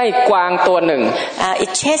ได้กวางตัวหนึ่ง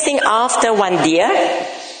It's chasing after one deer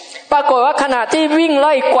ปรากฏว่าขณะที่วิ่งไ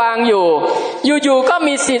ล่กวางอยู่ๆก็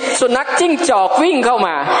มีสุนัขจิ้งจอกวิ่งเข้าม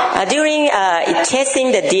า During it chasing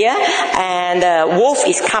the deer and the wolf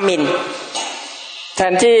is coming แท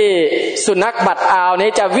นที่สุนัขบัดอาวนี้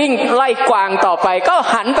จะวิ่งไล่กวางต่อไปก็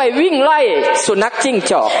หันไปวิ่งไล่สุนัขจิ้ง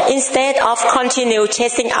จอก Instead of continue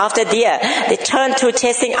chasing after deer they turn to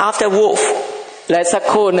chasing after wolf และสัก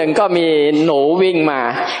ครู่หนึ่งก็มีหนูวิ่งมา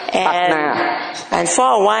ตัดหน้า and for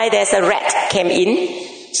a while there's a rat came in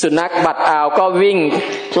สุนัขบัดอาวก็วิ่ง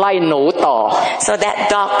ไล่หนูต่อ so that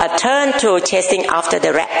dog turned to chasing after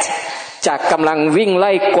the ratจากกำลังวิ่งไ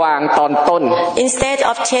ล่กวางตอนต้น Instead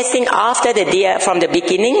of chasing after the deer from the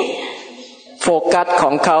beginning โฟกัสข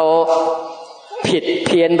องเขาผิดเ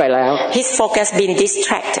พี้ยนไปแล้ว His focus been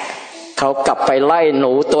distracted เขากลับไปไล่ห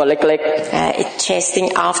นูตัวเล็กๆ It's chasing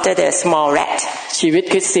after the small rat ชีวิต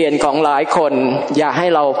คริสเตียนของหลายคนอย่าให้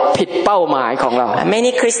เราผิดเป้าหมายของเรา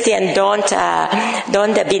Many Christians don't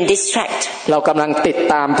been distracted เรากำลังติด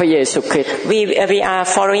ตามพระเยซูคริสต์ We are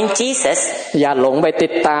following Jesus อย่าหลงไปติ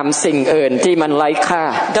ดตามสิ่งอื่นที่มันไร้ค่า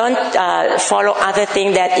Don't follow other thing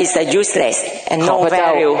that is useless and no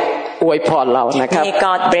value อวยพรเรานะครับ May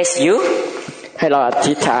God bless you ให้เราอ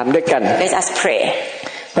ธิษฐานด้วยกัน Let us pray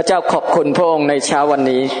พระเจ้าขอบคุณพระองค์ในเช้าวัน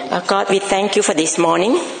นี้ God we thank you for this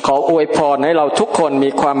morning ขออวยพรให้เราทุกคนมี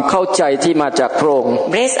ความเข้าใจที่มาจากพระองค์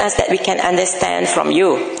Bless us that we can understand from you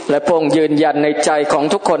และพระองค์ยืนยันในใจของ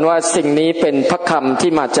ทุกคนว่าสิ่งนี้เป็นพระคำ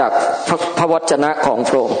ที่มาจากพระวจนะของ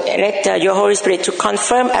พระองค์ Let your Holy Spirit to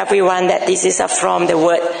confirm everyone that this is from the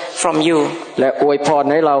word from you และอวยพร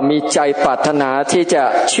ให้เรามีใจปรารถนาที่จะ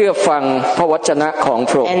เชื่อฟังพระวจนะของ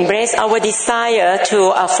พระองค์ And bless our desire to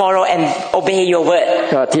follow and obey your word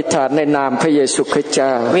อธิษฐานในนามพระเยซูคริสต์เจ้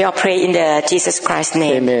า We all pray in the Jesus Christ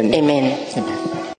name Amen Amen